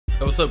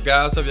What's up,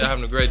 guys? Hope y'all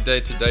having a great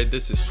day today.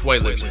 This is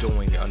Swaylex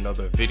doing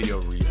another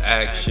video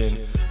reaction.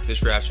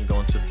 This reaction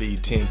going to be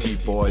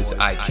TNT Boys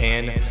I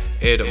Can,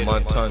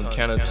 Edmonton,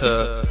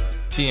 Canada,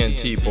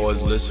 TNT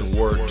Boys Listen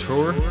World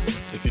Tour.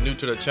 If you're new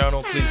to the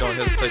channel, please don't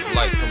hesitate to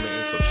like, comment,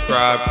 and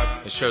subscribe,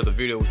 and share the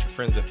video with your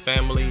friends and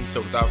family. So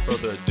without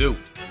further ado,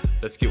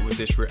 let's get with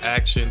this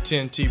reaction.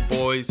 TNT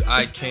Boys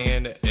I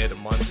Can,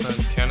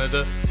 Edmonton,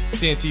 Canada,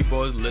 TNT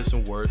Boys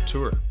Listen World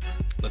Tour.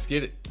 Let's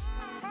get it.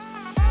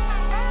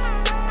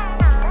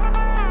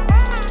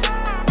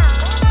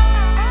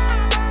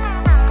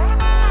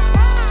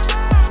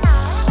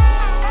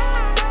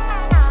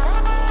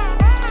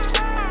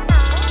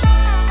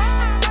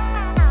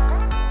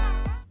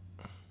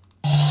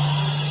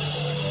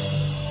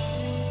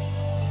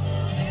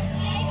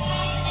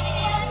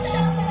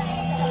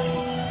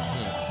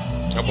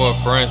 My boy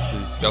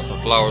Francis got some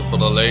flowers for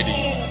the ladies.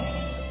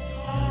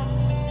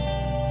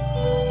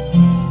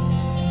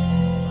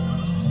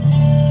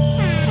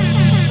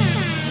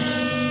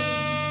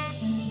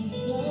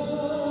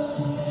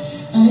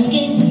 I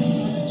can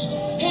reach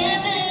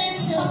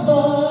heavens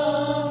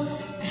above.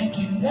 I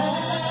can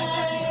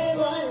write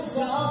what is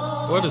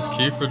wrong. What is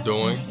Kiefer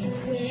doing? I can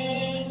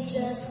sing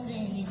just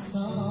any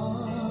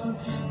song.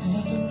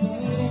 I can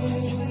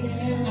dance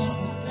and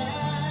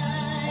fly.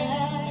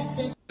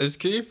 Is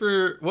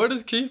Kiefer, what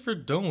is Kiefer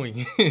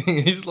doing?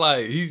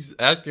 he's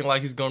acting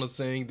like he's gonna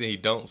sing, then he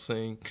don't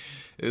sing.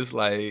 It's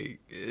like,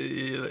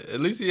 at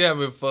least he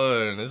having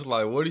fun. It's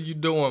like, what are you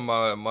doing,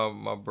 my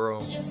bro?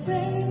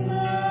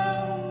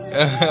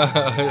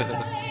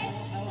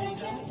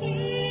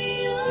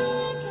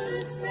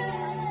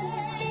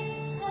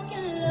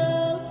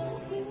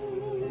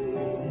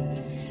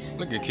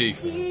 Look at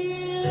Keith.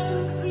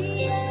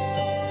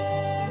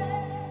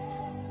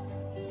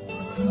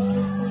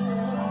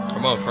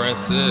 Come on,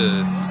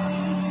 Francis.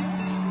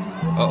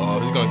 Uh-oh,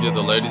 he's gonna give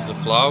the ladies the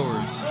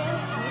flowers.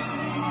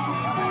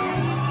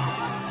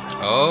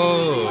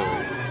 Oh.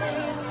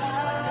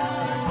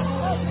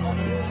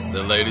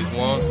 The ladies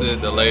wants it.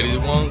 The ladies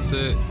wants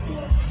it.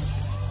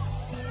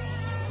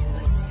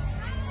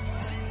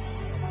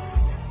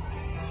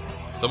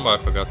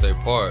 Somebody forgot their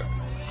part.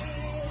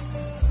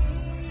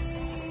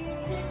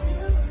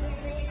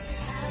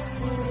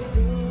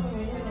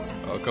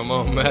 Oh, come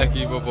on,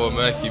 Mackie. My boy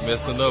Mackie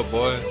messing up,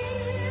 boy.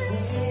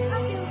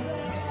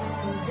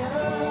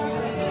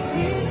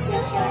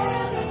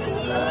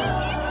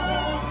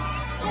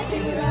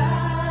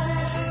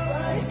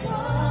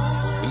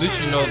 At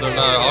least you know they're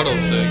not auto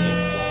singing.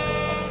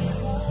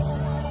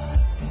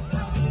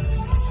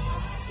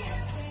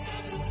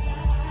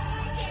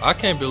 I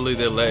can't believe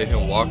they let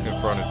him walk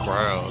in front of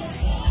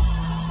crowds.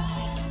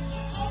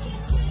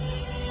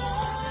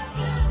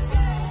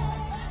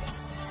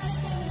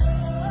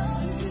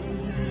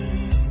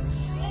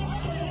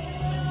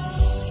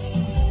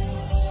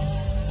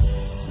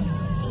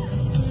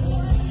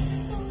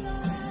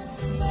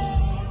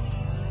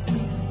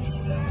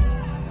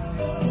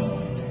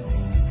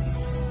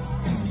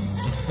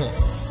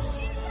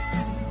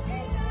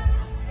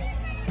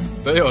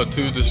 They are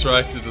too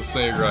distracted to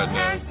sing right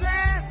now.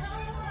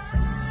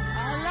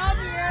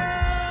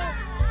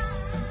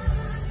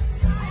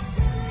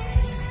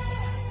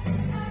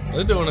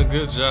 They're doing a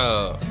good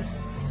job.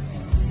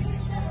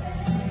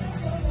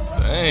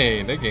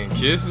 Dang, they getting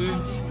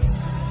kisses.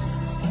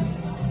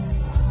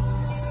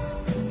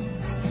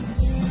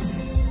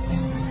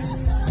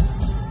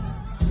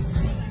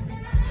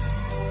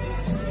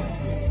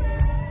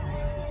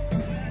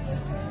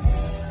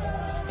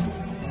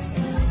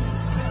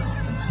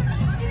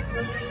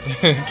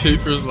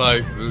 Keeper's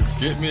like,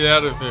 get me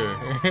out of here.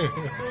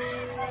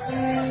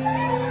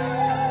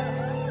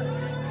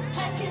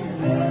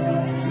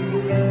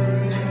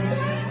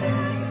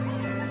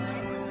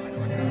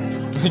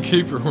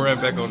 Keeper ran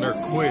back on there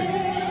quick.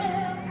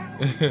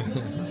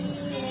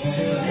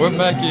 Where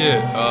Mackie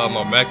at?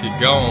 My Mackie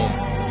gone.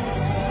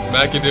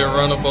 Mackie didn't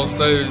run up on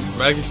stage.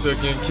 Mackie still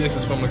getting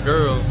kisses from the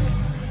girls.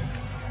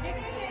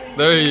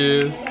 There he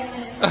is.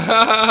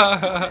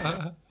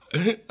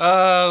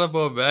 The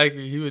boy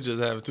Mackie, he was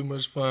just having too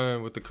much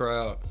fun with the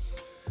crowd.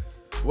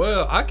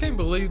 Well, I can't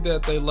believe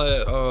that they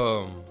let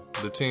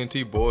the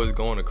TNT boys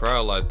go in the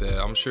crowd like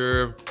that. I'm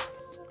sure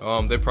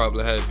they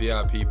probably had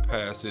VIP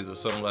passes or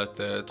something like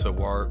that to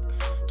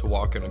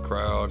walk in the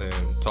crowd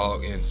and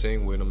talk and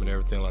sing with them and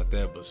everything like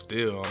that. But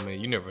still, I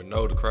mean, you never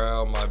know. The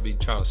crowd might be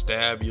trying to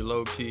stab you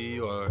low key,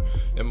 or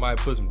it might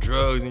put some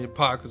drugs in your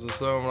pockets or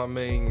something. I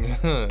mean,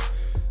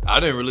 I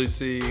didn't really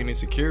see any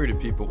security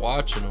people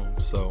watching them,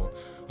 so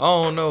I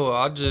don't know.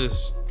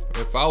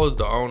 If I was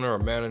the owner or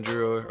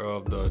manager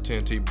of the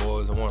TNT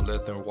boys, I wouldn't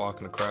let them walk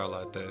in the crowd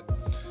like that.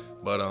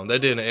 But they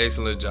did an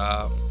excellent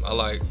job. I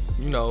like,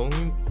 you know,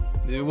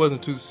 it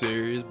wasn't too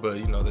serious, but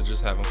you know, they're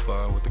just having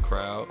fun with the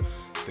crowd.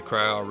 The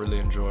crowd really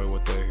enjoy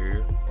what they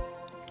hear.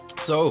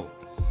 So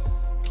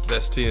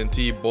that's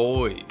TNT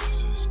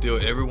Boys. Still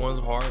everyone's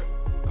heart.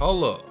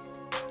 Hold up.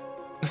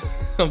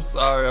 I'm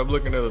sorry, I'm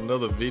looking at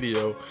another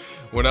video.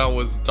 When I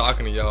was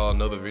talking to y'all,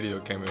 another video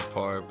came in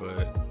part,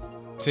 but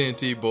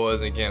TNT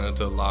Boys in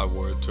Canada Live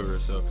World Tour.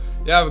 So,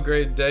 y'all have a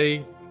great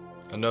day.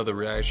 Another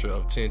reaction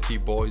of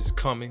TNT Boys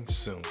coming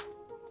soon.